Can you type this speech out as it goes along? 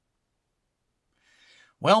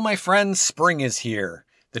Well, my friends, spring is here.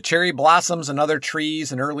 The cherry blossoms and other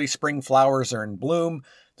trees and early spring flowers are in bloom.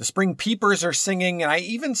 The spring peepers are singing, and I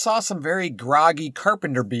even saw some very groggy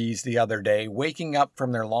carpenter bees the other day waking up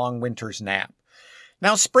from their long winter's nap.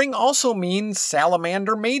 Now, spring also means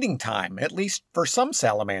salamander mating time, at least for some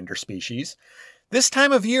salamander species. This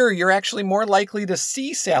time of year, you're actually more likely to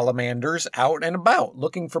see salamanders out and about,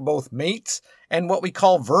 looking for both mates and what we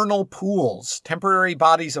call vernal pools, temporary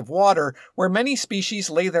bodies of water where many species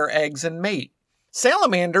lay their eggs and mate.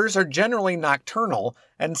 Salamanders are generally nocturnal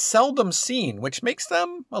and seldom seen, which makes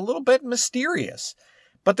them a little bit mysterious.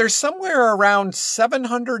 But there's somewhere around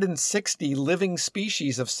 760 living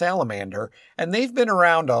species of salamander, and they've been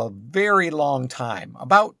around a very long time,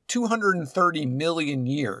 about 230 million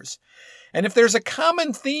years. And if there's a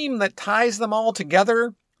common theme that ties them all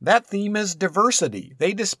together, that theme is diversity.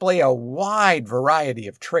 They display a wide variety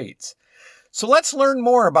of traits. So let's learn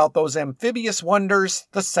more about those amphibious wonders,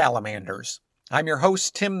 the salamanders. I'm your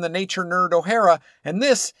host, Tim the Nature Nerd O'Hara, and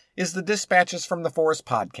this is the Dispatches from the Forest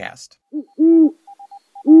podcast.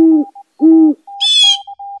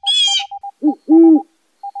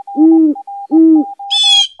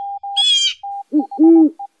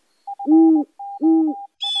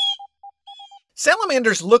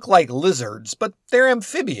 Salamanders look like lizards, but they're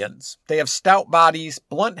amphibians. They have stout bodies,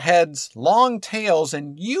 blunt heads, long tails,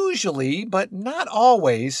 and usually, but not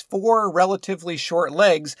always, 4 relatively short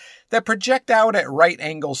legs that project out at right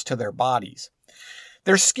angles to their bodies.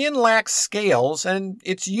 Their skin lacks scales, and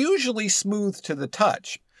it's usually smooth to the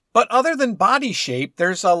touch. But other than body shape,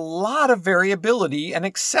 there's a lot of variability and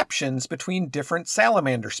exceptions between different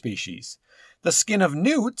salamander species. The skin of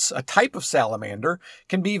newts, a type of salamander,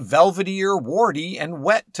 can be velvety or warty and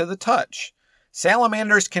wet to the touch.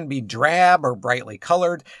 Salamanders can be drab or brightly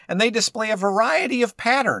colored, and they display a variety of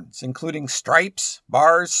patterns, including stripes,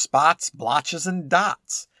 bars, spots, blotches, and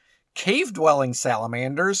dots. Cave-dwelling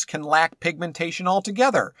salamanders can lack pigmentation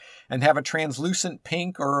altogether and have a translucent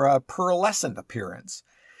pink or a pearlescent appearance.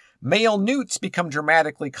 Male newts become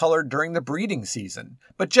dramatically colored during the breeding season,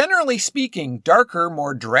 but generally speaking, darker,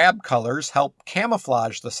 more drab colors help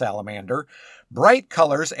camouflage the salamander. Bright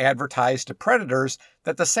colors advertise to predators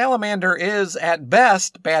that the salamander is, at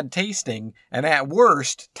best, bad tasting, and at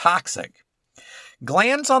worst, toxic.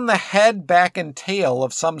 Glands on the head, back, and tail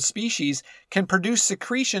of some species can produce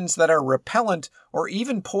secretions that are repellent or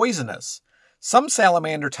even poisonous. Some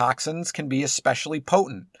salamander toxins can be especially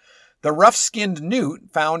potent. The rough-skinned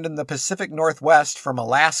newt, found in the Pacific Northwest from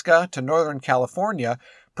Alaska to Northern California,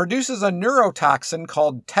 produces a neurotoxin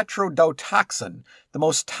called tetrodotoxin, the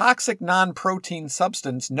most toxic non-protein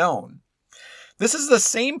substance known. This is the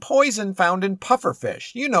same poison found in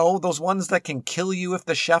pufferfish. You know, those ones that can kill you if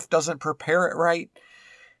the chef doesn't prepare it right.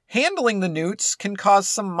 Handling the newts can cause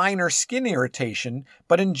some minor skin irritation,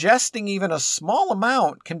 but ingesting even a small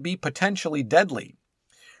amount can be potentially deadly.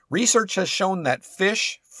 Research has shown that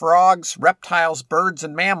fish, frogs, reptiles, birds,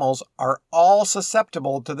 and mammals are all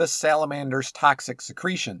susceptible to this salamander's toxic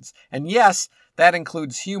secretions. And yes, that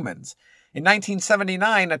includes humans. In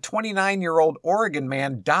 1979, a 29-year-old Oregon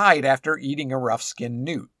man died after eating a rough-skinned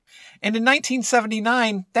newt. And in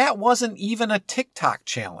 1979, that wasn't even a TikTok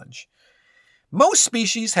challenge. Most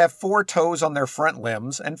species have 4 toes on their front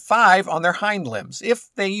limbs and 5 on their hind limbs, if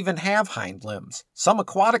they even have hind limbs. Some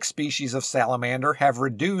aquatic species of salamander have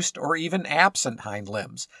reduced or even absent hind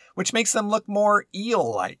limbs, which makes them look more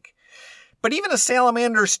eel-like. But even a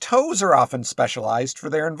salamander's toes are often specialized for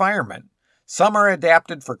their environment. Some are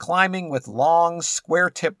adapted for climbing with long,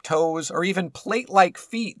 square-tipped toes or even plate-like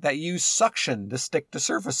feet that use suction to stick to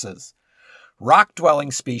surfaces.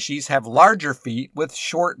 Rock-dwelling species have larger feet with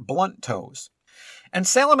short, blunt toes. And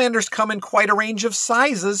salamanders come in quite a range of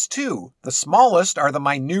sizes, too. The smallest are the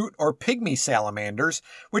minute or pygmy salamanders,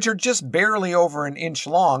 which are just barely over an inch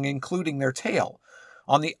long, including their tail.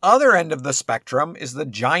 On the other end of the spectrum is the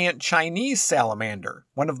giant Chinese salamander,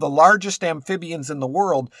 one of the largest amphibians in the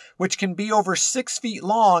world, which can be over 6 feet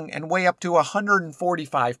long and weigh up to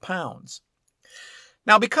 145 pounds.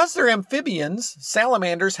 Now, because they're amphibians,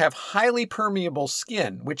 salamanders have highly permeable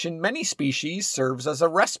skin, which in many species serves as a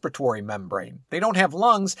respiratory membrane. They don't have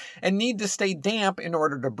lungs and need to stay damp in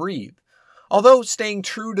order to breathe. Although staying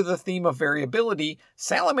true to the theme of variability,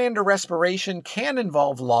 salamander respiration can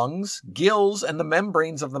involve lungs, gills, and the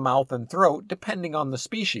membranes of the mouth and throat, depending on the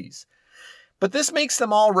species. But this makes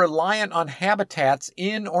them all reliant on habitats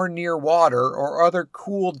in or near water or other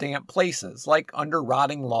cool, damp places, like under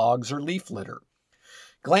rotting logs or leaf litter.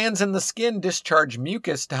 Glands in the skin discharge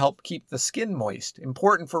mucus to help keep the skin moist,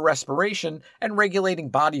 important for respiration and regulating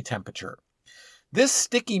body temperature. This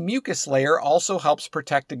sticky mucus layer also helps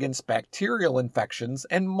protect against bacterial infections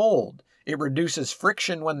and mold. It reduces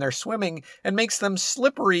friction when they're swimming and makes them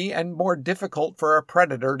slippery and more difficult for a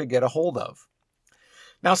predator to get a hold of.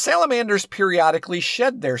 Now, salamanders periodically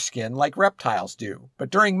shed their skin like reptiles do,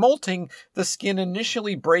 but during molting, the skin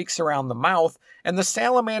initially breaks around the mouth and the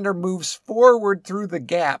salamander moves forward through the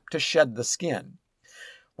gap to shed the skin.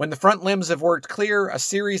 When the front limbs have worked clear, a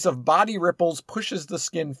series of body ripples pushes the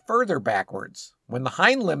skin further backwards. When the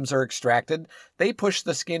hind limbs are extracted, they push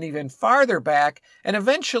the skin even farther back, and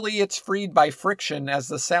eventually it's freed by friction as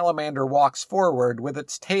the salamander walks forward with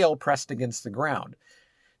its tail pressed against the ground.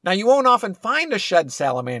 Now, you won't often find a shed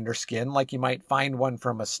salamander skin like you might find one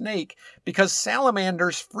from a snake because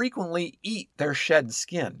salamanders frequently eat their shed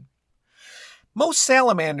skin. Most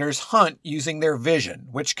salamanders hunt using their vision,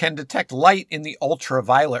 which can detect light in the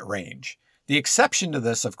ultraviolet range. The exception to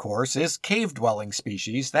this, of course, is cave-dwelling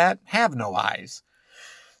species that have no eyes.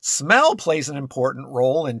 Smell plays an important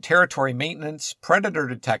role in territory maintenance, predator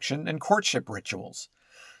detection, and courtship rituals.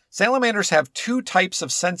 Salamanders have two types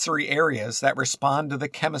of sensory areas that respond to the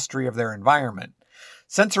chemistry of their environment.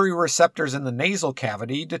 Sensory receptors in the nasal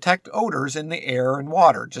cavity detect odors in the air and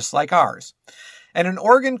water, just like ours. And an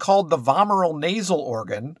organ called the vomeral nasal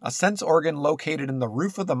organ, a sense organ located in the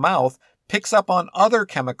roof of the mouth, picks up on other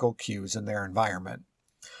chemical cues in their environment.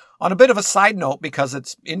 On a bit of a side note, because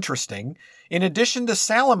it's interesting, in addition to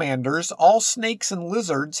salamanders, all snakes and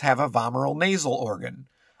lizards have a vomeral nasal organ.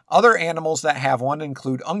 Other animals that have one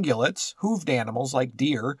include ungulates, hooved animals like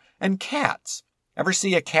deer, and cats. Ever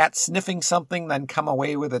see a cat sniffing something then come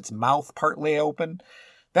away with its mouth partly open?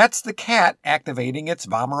 That's the cat activating its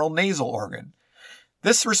vomeral nasal organ.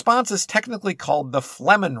 This response is technically called the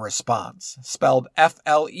Flehmen response, spelled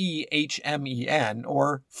F-L-E-H-M-E-N,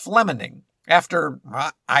 or Flemening. After,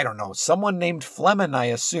 someone named Flehmen, I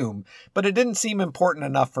assume, but it didn't seem important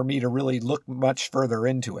enough for me to really look much further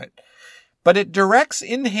into it. But it directs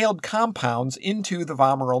inhaled compounds into the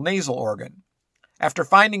vomeral nasal organ. After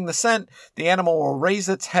finding the scent, the animal will raise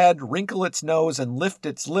its head, wrinkle its nose, and lift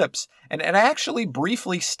its lips, and it actually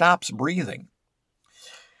briefly stops breathing.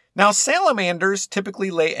 Now, salamanders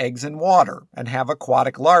typically lay eggs in water and have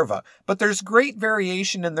aquatic larvae, but there's great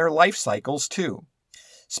variation in their life cycles too.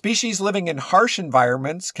 Species living in harsh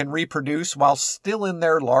environments can reproduce while still in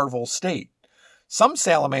their larval state. Some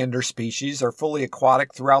salamander species are fully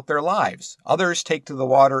aquatic throughout their lives, others take to the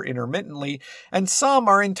water intermittently, and some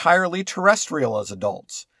are entirely terrestrial as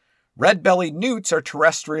adults. Red-bellied newts are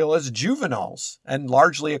terrestrial as juveniles and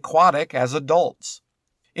largely aquatic as adults.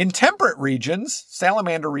 In temperate regions,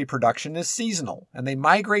 salamander reproduction is seasonal, and they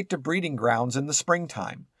migrate to breeding grounds in the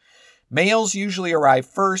springtime. Males usually arrive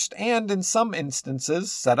first and, in some instances,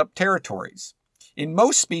 set up territories. In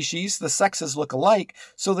most species, the sexes look alike,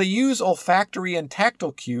 so they use olfactory and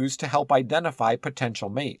tactile cues to help identify potential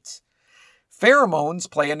mates. Pheromones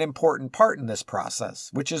play an important part in this process,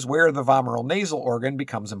 which is where the vomeral nasal organ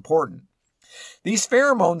becomes important. These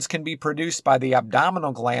pheromones can be produced by the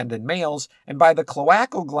abdominal gland in males and by the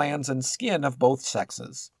cloacal glands and skin of both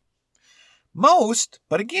sexes. Most,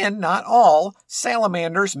 but again not all,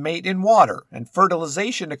 salamanders mate in water, and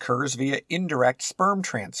fertilization occurs via indirect sperm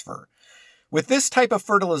transfer. With this type of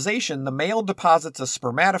fertilization, the male deposits a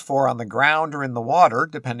spermatophore on the ground or in the water,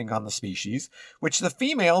 depending on the species, which the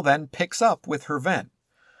female then picks up with her vent.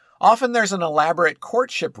 Often there's an elaborate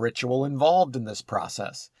courtship ritual involved in this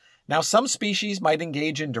process. Now, some species might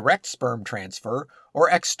engage in direct sperm transfer or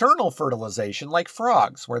external fertilization like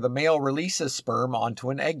frogs, where the male releases sperm onto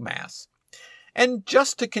an egg mass. And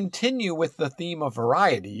just to continue with the theme of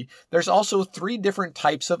variety, there's also 3 different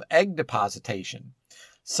types of egg depositation.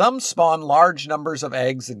 Some spawn large numbers of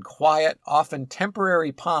eggs in quiet, often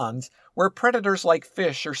temporary ponds where predators like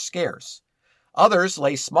fish are scarce. Others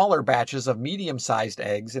lay smaller batches of medium-sized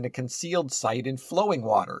eggs in a concealed site in flowing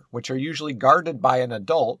water, which are usually guarded by an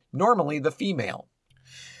adult, normally the female.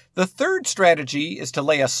 The third strategy is to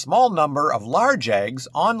lay a small number of large eggs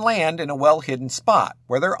on land in a well-hidden spot,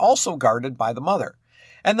 where they're also guarded by the mother.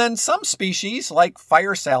 And then some species, like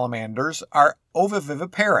fire salamanders, are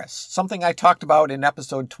oviviviparous, something I talked about in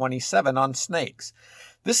episode 27 on snakes.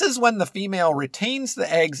 This is when the female retains the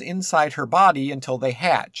eggs inside her body until they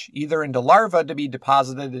hatch, either into larvae to be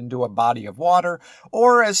deposited into a body of water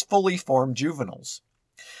or as fully formed juveniles.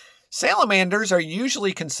 Salamanders are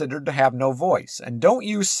usually considered to have no voice and don't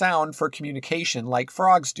use sound for communication like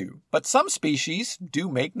frogs do, but some species do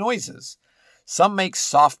make noises. Some make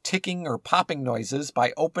soft ticking or popping noises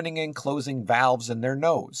by opening and closing valves in their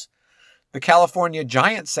nose. The California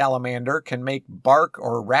giant salamander can make bark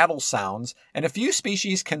or rattle sounds, and a few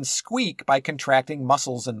species can squeak by contracting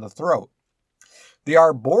muscles in the throat. The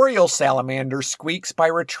arboreal salamander squeaks by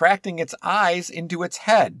retracting its eyes into its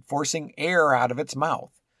head, forcing air out of its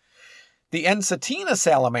mouth. The Ensatina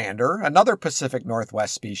salamander, another Pacific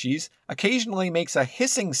Northwest species, occasionally makes a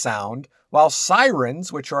hissing sound, while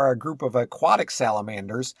sirens, which are a group of aquatic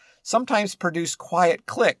salamanders, sometimes produce quiet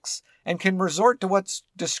clicks and can resort to what's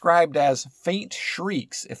described as faint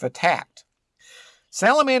shrieks if attacked.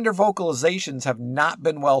 Salamander vocalizations have not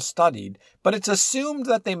been well studied, but it's assumed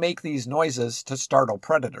that they make these noises to startle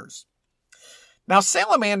predators. Now,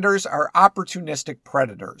 salamanders are opportunistic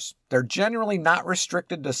predators. They're generally not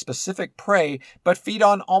restricted to specific prey, but feed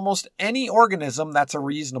on almost any organism that's a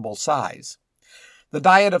reasonable size. The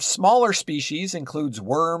diet of smaller species includes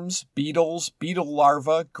worms, beetles, beetle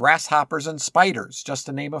larvae, grasshoppers, and spiders, just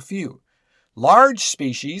to name a few. Large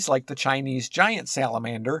species, like the Chinese giant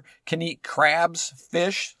salamander, can eat crabs,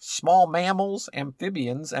 fish, small mammals,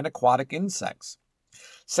 amphibians, and aquatic insects.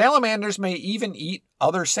 Salamanders may even eat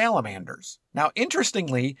other salamanders. Now,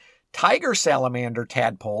 interestingly, tiger salamander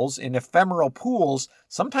tadpoles in ephemeral pools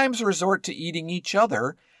sometimes resort to eating each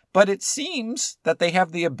other, but it seems that they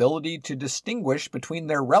have the ability to distinguish between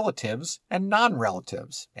their relatives and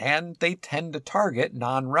non-relatives, and they tend to target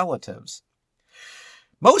non-relatives.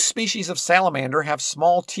 Most species of salamander have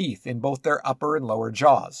small teeth in both their upper and lower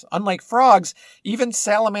jaws. Unlike frogs, even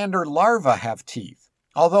salamander larvae have teeth.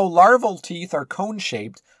 Although larval teeth are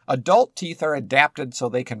cone-shaped, adult teeth are adapted so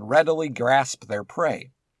they can readily grasp their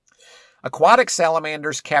prey. Aquatic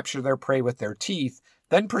salamanders capture their prey with their teeth,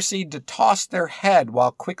 then proceed to toss their head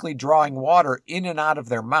while quickly drawing water in and out of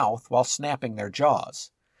their mouth while snapping their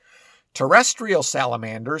jaws. Terrestrial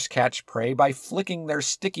salamanders catch prey by flicking their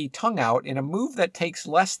sticky tongue out in a move that takes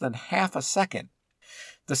less than half a second.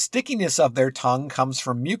 The stickiness of their tongue comes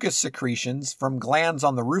from mucus secretions from glands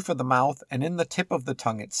on the roof of the mouth and in the tip of the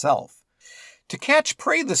tongue itself. To catch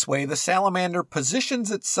prey this way, the salamander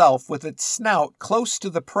positions itself with its snout close to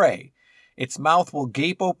the prey. Its mouth will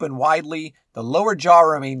gape open widely, the lower jaw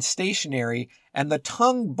remains stationary, and the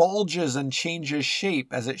tongue bulges and changes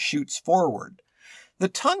shape as it shoots forward. The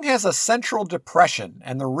tongue has a central depression,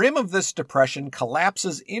 and the rim of this depression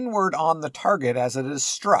collapses inward on the target as it is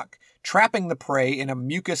struck, trapping the prey in a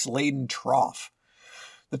mucus-laden trough.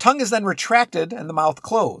 The tongue is then retracted and the mouth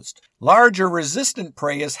closed. Large or resistant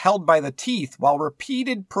prey is held by the teeth while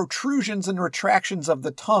repeated protrusions and retractions of the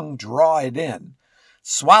tongue draw it in.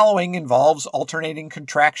 Swallowing involves alternating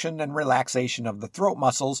contraction and relaxation of the throat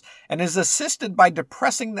muscles and is assisted by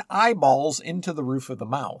depressing the eyeballs into the roof of the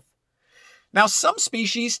mouth. Now, some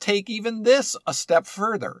species take even this a step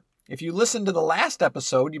further. If you listened to the last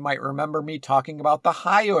episode, you might remember me talking about the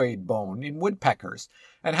hyoid bone in woodpeckers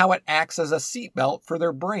and how it acts as a seatbelt for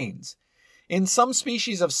their brains. In some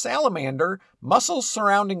species of salamander, muscles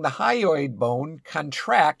surrounding the hyoid bone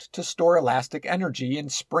contract to store elastic energy in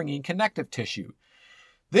springy connective tissue.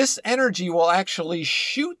 This energy will actually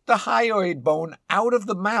shoot the hyoid bone out of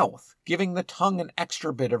the mouth, giving the tongue an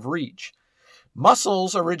extra bit of reach.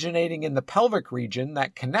 Muscles originating in the pelvic region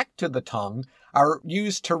that connect to the tongue are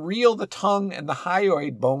used to reel the tongue and the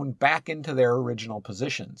hyoid bone back into their original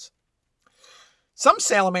positions. Some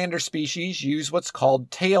salamander species use what's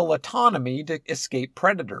called tail autonomy to escape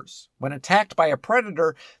predators. When attacked by a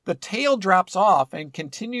predator, the tail drops off and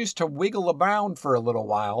continues to wiggle around for a little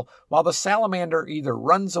while the salamander either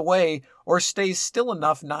runs away or stays still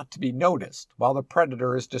enough not to be noticed, while the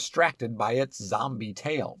predator is distracted by its zombie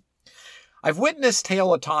tail. I've witnessed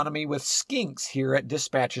tail autonomy with skinks here at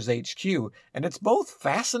Dispatches HQ, and it's both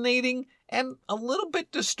fascinating and a little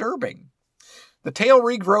bit disturbing. The tail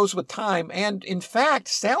regrows with time, and in fact,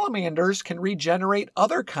 salamanders can regenerate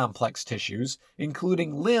other complex tissues,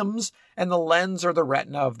 including limbs and the lens or the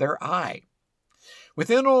retina of their eye.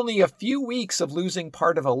 Within only a few weeks of losing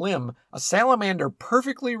part of a limb, a salamander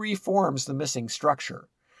perfectly reforms the missing structure.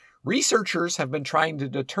 Researchers have been trying to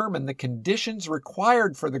determine the conditions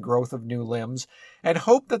required for the growth of new limbs and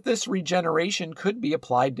hope that this regeneration could be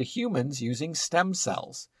applied to humans using stem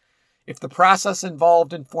cells. If the process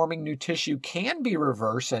involved in forming new tissue can be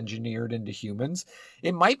reverse engineered into humans,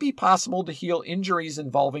 it might be possible to heal injuries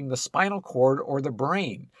involving the spinal cord or the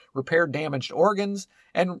brain, repair damaged organs,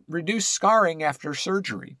 and reduce scarring after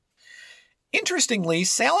surgery. Interestingly,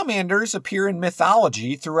 salamanders appear in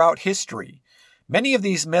mythology throughout history. Many of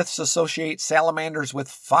these myths associate salamanders with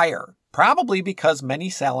fire, probably because many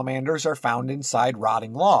salamanders are found inside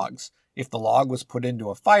rotting logs. If the log was put into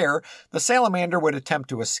a fire, the salamander would attempt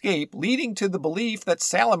to escape, leading to the belief that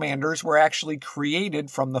salamanders were actually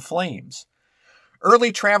created from the flames.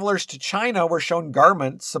 Early travelers to China were shown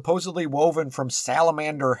garments supposedly woven from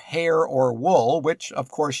salamander hair or wool, which of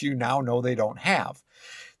course you now know they don't have.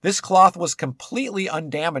 This cloth was completely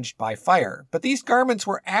undamaged by fire, but these garments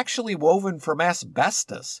were actually woven from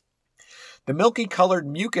asbestos. The milky-colored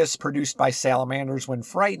mucus produced by salamanders when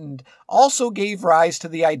frightened also gave rise to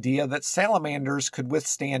the idea that salamanders could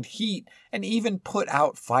withstand heat and even put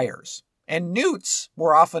out fires. And newts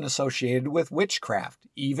were often associated with witchcraft,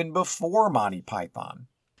 even before Monty Python.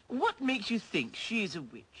 What makes you think she's a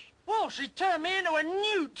witch? Well, she turned me into a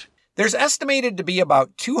newt. There's estimated to be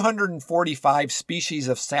about 245 species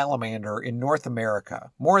of salamander in North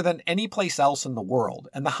America, more than any place else in the world,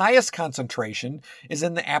 and the highest concentration is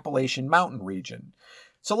in the Appalachian Mountain region.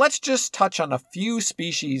 So let's just touch on a few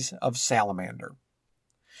species of salamander.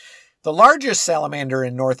 The largest salamander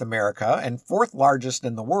in North America, and fourth largest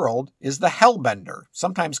in the world, is the hellbender,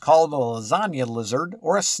 sometimes called a lasagna lizard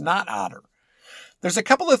or a snot otter. There's a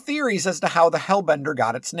couple of theories as to how the hellbender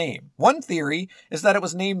got its name. One theory is that it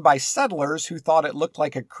was named by settlers who thought it looked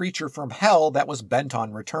like a creature from hell that was bent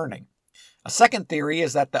on returning. A second theory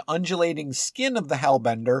is that the undulating skin of the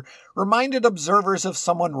hellbender reminded observers of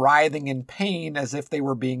someone writhing in pain as if they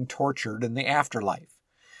were being tortured in the afterlife.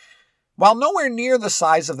 While nowhere near the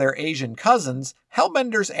size of their Asian cousins,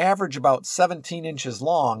 hellbenders average about 17 inches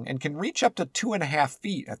long and can reach up to 2.5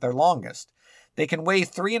 feet at their longest. They can weigh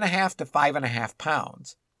 3.5 to 5.5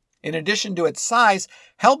 pounds. In addition to its size,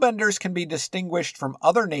 hellbenders can be distinguished from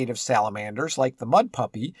other native salamanders like the mud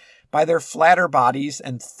puppy by their flatter bodies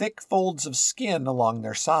and thick folds of skin along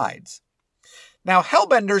their sides. Now,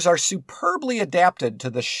 hellbenders are superbly adapted to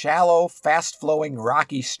the shallow, fast-flowing,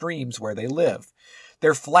 rocky streams where they live.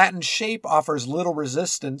 Their flattened shape offers little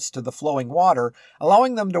resistance to the flowing water,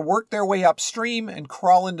 allowing them to work their way upstream and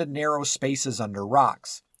crawl into narrow spaces under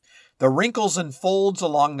rocks. The wrinkles and folds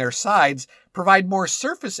along their sides provide more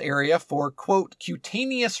surface area for, quote,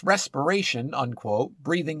 cutaneous respiration, unquote,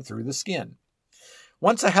 breathing through the skin.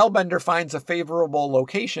 Once a hellbender finds a favorable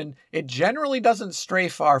location, it generally doesn't stray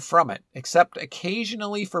far from it, except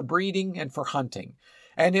occasionally for breeding and for hunting,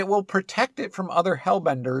 and it will protect it from other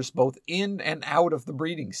hellbenders both in and out of the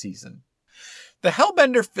breeding season. The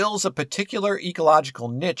hellbender fills a particular ecological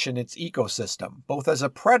niche in its ecosystem, both as a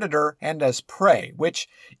predator and as prey, which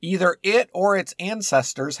either it or its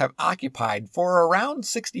ancestors have occupied for around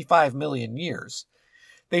 65 million years.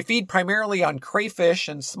 They feed primarily on crayfish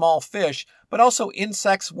and small fish, but also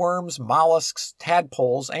insects, worms, mollusks,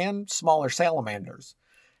 tadpoles, and smaller salamanders.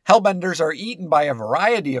 Hellbenders are eaten by a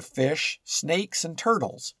variety of fish, snakes, and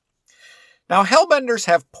turtles. Now, hellbenders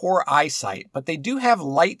have poor eyesight, but they do have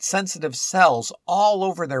light-sensitive cells all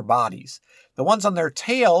over their bodies. The ones on their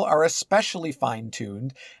tail are especially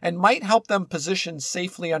fine-tuned and might help them position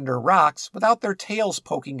safely under rocks without their tails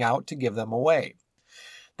poking out to give them away.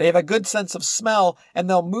 They have a good sense of smell, and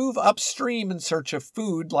they'll move upstream in search of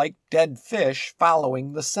food like dead fish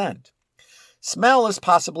following the scent. Smell is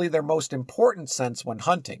possibly their most important sense when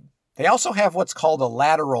hunting. They also have what's called a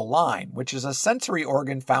lateral line, which is a sensory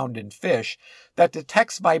organ found in fish that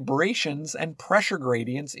detects vibrations and pressure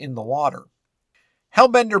gradients in the water.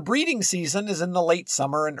 Hellbender breeding season is in the late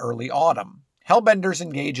summer and early autumn. Hellbenders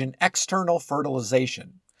engage in external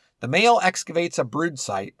fertilization. The male excavates a brood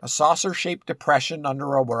site, a saucer-shaped depression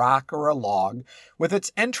under a rock or a log, with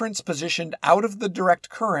its entrance positioned out of the direct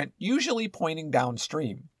current, usually pointing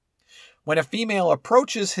downstream. When a female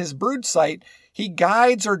approaches his brood site, he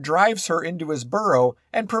guides or drives her into his burrow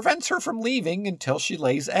and prevents her from leaving until she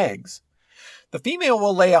lays eggs. The female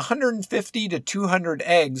will lay 150 to 200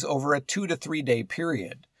 eggs over a 2 to 3 day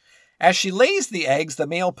period. As she lays the eggs, the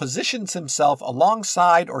male positions himself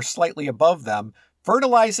alongside or slightly above them,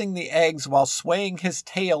 fertilizing the eggs while swaying his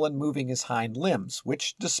tail and moving his hind limbs,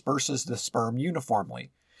 which disperses the sperm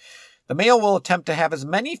uniformly. The male will attempt to have as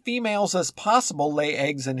many females as possible lay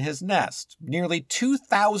eggs in his nest. Nearly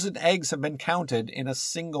 2,000 eggs have been counted in a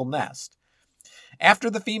single nest. After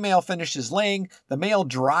the female finishes laying, the male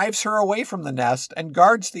drives her away from the nest and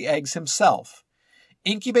guards the eggs himself.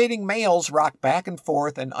 Incubating males rock back and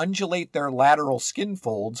forth and undulate their lateral skin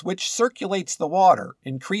folds, which circulates the water,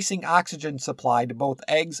 increasing oxygen supply to both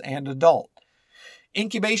eggs and adult.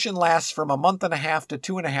 Incubation lasts from 1.5 to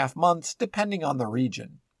 2.5 months, depending on the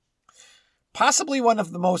region. Possibly one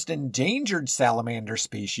of the most endangered salamander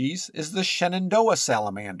species is the Shenandoah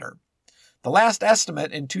salamander. The last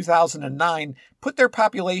estimate in 2009 put their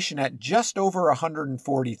population at just over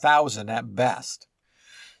 140,000 at best.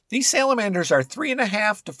 These salamanders are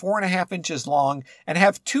 3.5 to 4.5 inches long and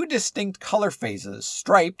have two distinct color phases,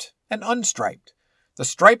 striped and unstriped. The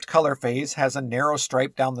striped color phase has a narrow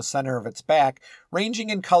stripe down the center of its back, ranging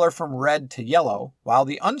in color from red to yellow, while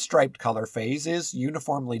the unstriped color phase is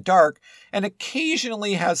uniformly dark and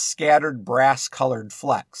occasionally has scattered brass-colored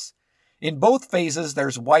flecks. In both phases,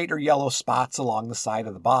 there's white or yellow spots along the side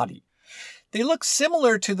of the body. They look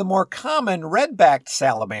similar to the more common red-backed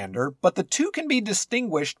salamander, but the two can be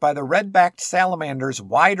distinguished by the red-backed salamander's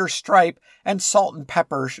wider stripe and salt and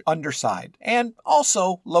pepper underside, and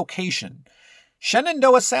also location.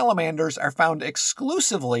 Shenandoah salamanders are found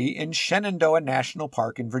exclusively in Shenandoah National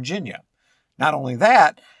Park in Virginia. Not only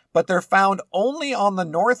that, but they're found only on the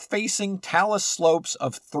north-facing talus slopes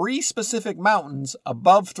of 3 specific mountains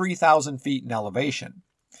above 3,000 feet in elevation.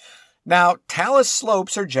 Now, talus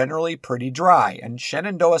slopes are generally pretty dry, and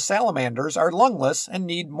Shenandoah salamanders are lungless and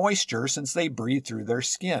need moisture since they breathe through their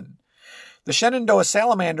skin. The Shenandoah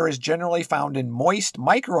salamander is generally found in moist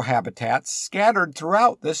microhabitats scattered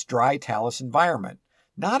throughout this dry talus environment.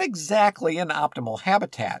 Not exactly an optimal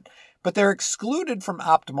habitat, but they're excluded from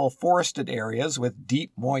optimal forested areas with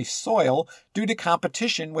deep moist soil due to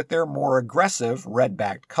competition with their more aggressive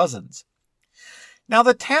red-backed cousins. Now,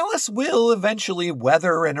 the talus will eventually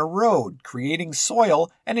weather and erode, creating soil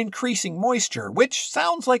and increasing moisture, which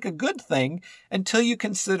sounds like a good thing until you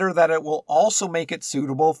consider that it will also make it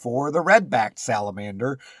suitable for the red-backed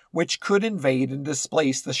salamander, which could invade and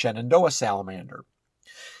displace the Shenandoah salamander.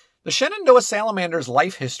 The Shenandoah salamander's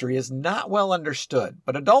life history is not well understood,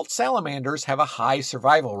 but adult salamanders have a high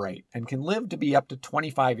survival rate and can live to be up to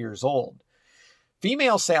 25 years old.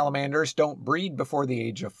 Female salamanders don't breed before the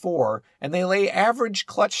age of 4, and they lay average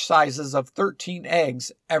clutch sizes of 13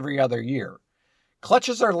 eggs every other year.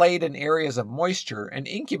 Clutches are laid in areas of moisture and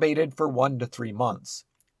incubated for 1 to 3 months.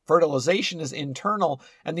 Fertilization is internal,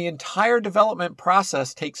 and the entire development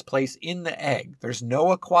process takes place in the egg. There's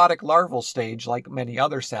no aquatic larval stage like many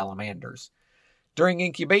other salamanders. During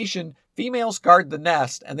incubation, females guard the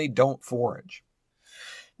nest and they don't forage.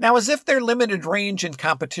 Now, as if their limited range and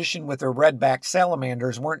competition with their red-backed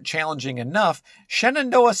salamanders weren't challenging enough,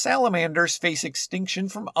 Shenandoah salamanders face extinction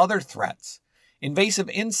from other threats. Invasive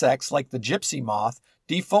insects like the gypsy moth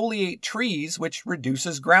defoliate trees, which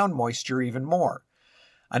reduces ground moisture even more.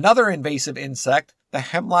 Another invasive insect, the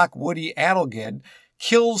hemlock woody adelgid,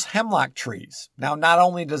 kills hemlock trees. Now, not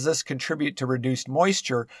only does this contribute to reduced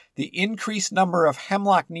moisture, the increased number of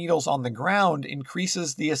hemlock needles on the ground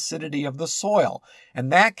increases the acidity of the soil,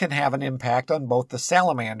 and that can have an impact on both the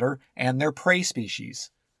salamander and their prey species.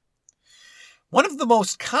 One of the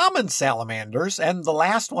most common salamanders, and the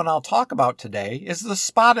last one I'll talk about today, is the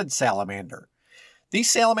spotted salamander. These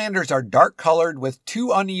salamanders are dark-colored with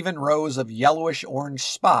 2 uneven rows of yellowish-orange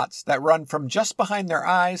spots that run from just behind their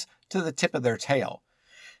eyes to the tip of their tail.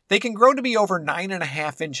 They can grow to be over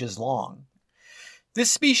 9.5 inches long.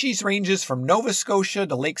 This species ranges from Nova Scotia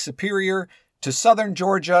to Lake Superior to southern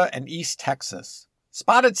Georgia and East Texas.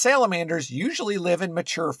 Spotted salamanders usually live in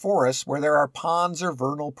mature forests where there are ponds or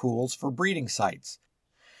vernal pools for breeding sites.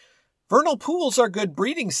 Vernal pools are good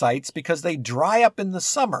breeding sites because they dry up in the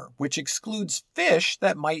summer, which excludes fish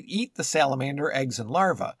that might eat the salamander eggs and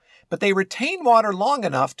larvae, but they retain water long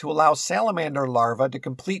enough to allow salamander larvae to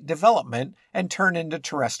complete development and turn into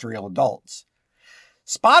terrestrial adults.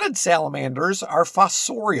 Spotted salamanders are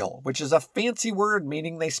fossorial, which is a fancy word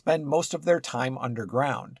meaning they spend most of their time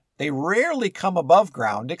underground. They rarely come above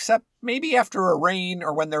ground, except maybe after a rain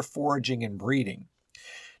or when they're foraging and breeding.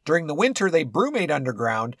 During the winter, they brumate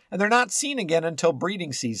underground, and they're not seen again until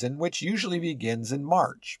breeding season, which usually begins in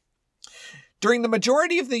March. During the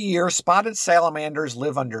majority of the year, spotted salamanders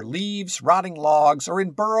live under leaves, rotting logs, or in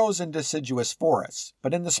burrows in deciduous forests.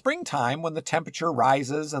 But in the springtime, when the temperature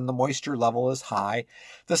rises and the moisture level is high,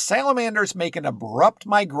 the salamanders make an abrupt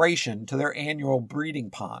migration to their annual breeding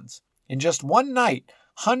ponds. In just one night,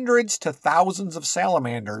 hundreds to thousands of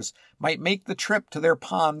salamanders might make the trip to their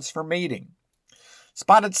ponds for mating.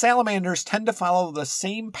 Spotted salamanders tend to follow the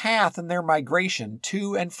same path in their migration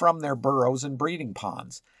to and from their burrows and breeding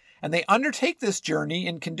ponds, and they undertake this journey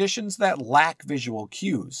in conditions that lack visual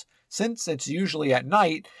cues, since it's usually at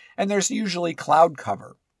night and there's usually cloud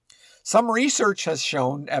cover. Some research has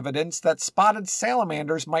shown evidence that spotted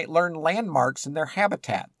salamanders might learn landmarks in their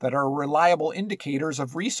habitat that are reliable indicators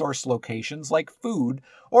of resource locations like food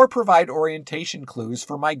or provide orientation clues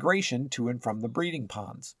for migration to and from the breeding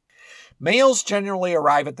ponds. Males generally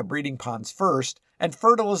arrive at the breeding ponds first, and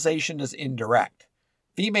fertilization is indirect.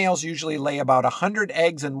 Females usually lay about 100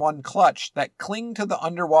 eggs in one clutch that cling to the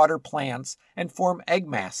underwater plants and form egg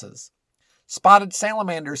masses. Spotted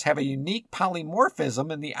salamanders have a unique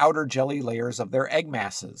polymorphism in the outer jelly layers of their egg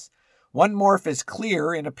masses. One morph is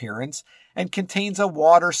clear in appearance and contains a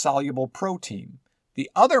water-soluble protein.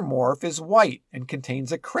 The other morph is white and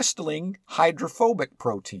contains a crystalline hydrophobic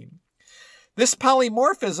protein. This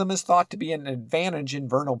polymorphism is thought to be an advantage in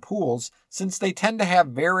vernal pools since they tend to have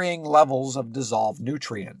varying levels of dissolved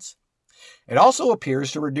nutrients. It also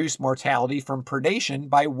appears to reduce mortality from predation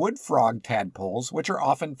by wood frog tadpoles, which are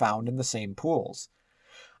often found in the same pools.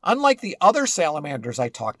 Unlike the other salamanders I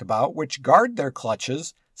talked about, which guard their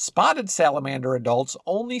clutches, spotted salamander adults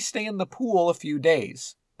only stay in the pool a few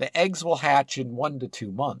days. The eggs will hatch in 1 to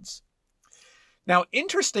 2 months. Now,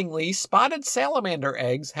 interestingly, spotted salamander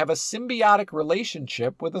eggs have a symbiotic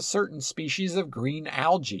relationship with a certain species of green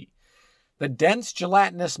algae. The dense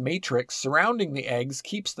gelatinous matrix surrounding the eggs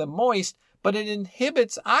keeps them moist, but it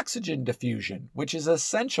inhibits oxygen diffusion, which is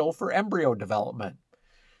essential for embryo development.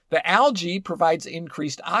 The algae provides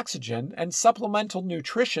increased oxygen and supplemental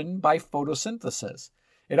nutrition by photosynthesis.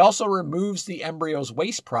 It also removes the embryo's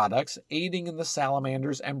waste products, aiding in the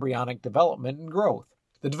salamander's embryonic development and growth.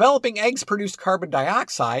 The developing eggs produce carbon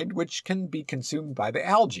dioxide, which can be consumed by the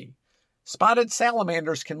algae. Spotted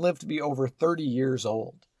salamanders can live to be over 30 years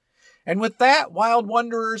old. And with that, Wild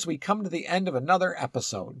Wanderers, we come to the end of another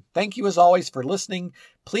episode. Thank you as always for listening.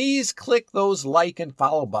 Please click those like and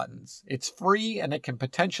follow buttons. It's free and it can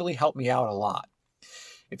potentially help me out a lot.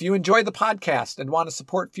 If you enjoy the podcast and want to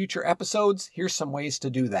support future episodes, here's some ways to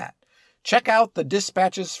do that. Check out the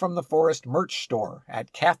Dispatches from the Forest merch store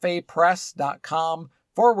at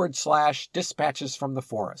cafepress.com/Dispatches from the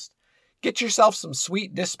Forest. Get yourself some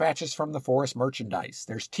sweet Dispatches from the Forest merchandise.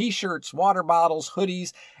 There's t-shirts, water bottles,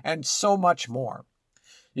 hoodies, and so much more.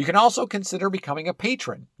 You can also consider becoming a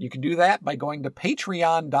patron. You can do that by going to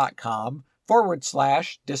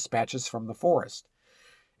patreon.com/Dispatches from the Forest.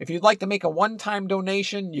 If you'd like to make a one-time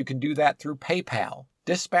donation, you can do that through PayPal.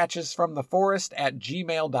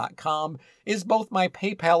 dispatchesfromtheforest@gmail.com is both my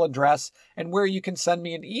PayPal address and where you can send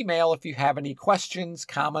me an email if you have any questions,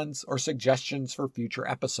 comments, or suggestions for future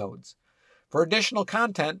episodes. For additional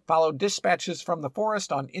content, follow Dispatches from the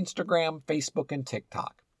Forest on Instagram, Facebook, and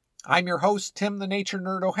TikTok. I'm your host, Tim the Nature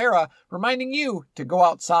Nerd O'Hara, reminding you to go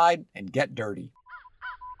outside and get dirty.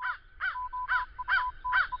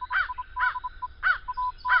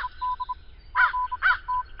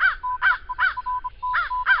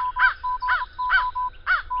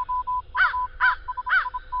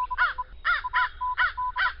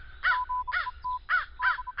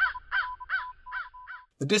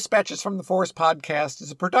 The Dispatches from the Forest podcast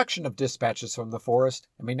is a production of Dispatches from the Forest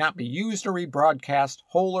and may not be used or rebroadcast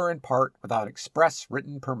whole or in part without express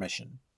written permission.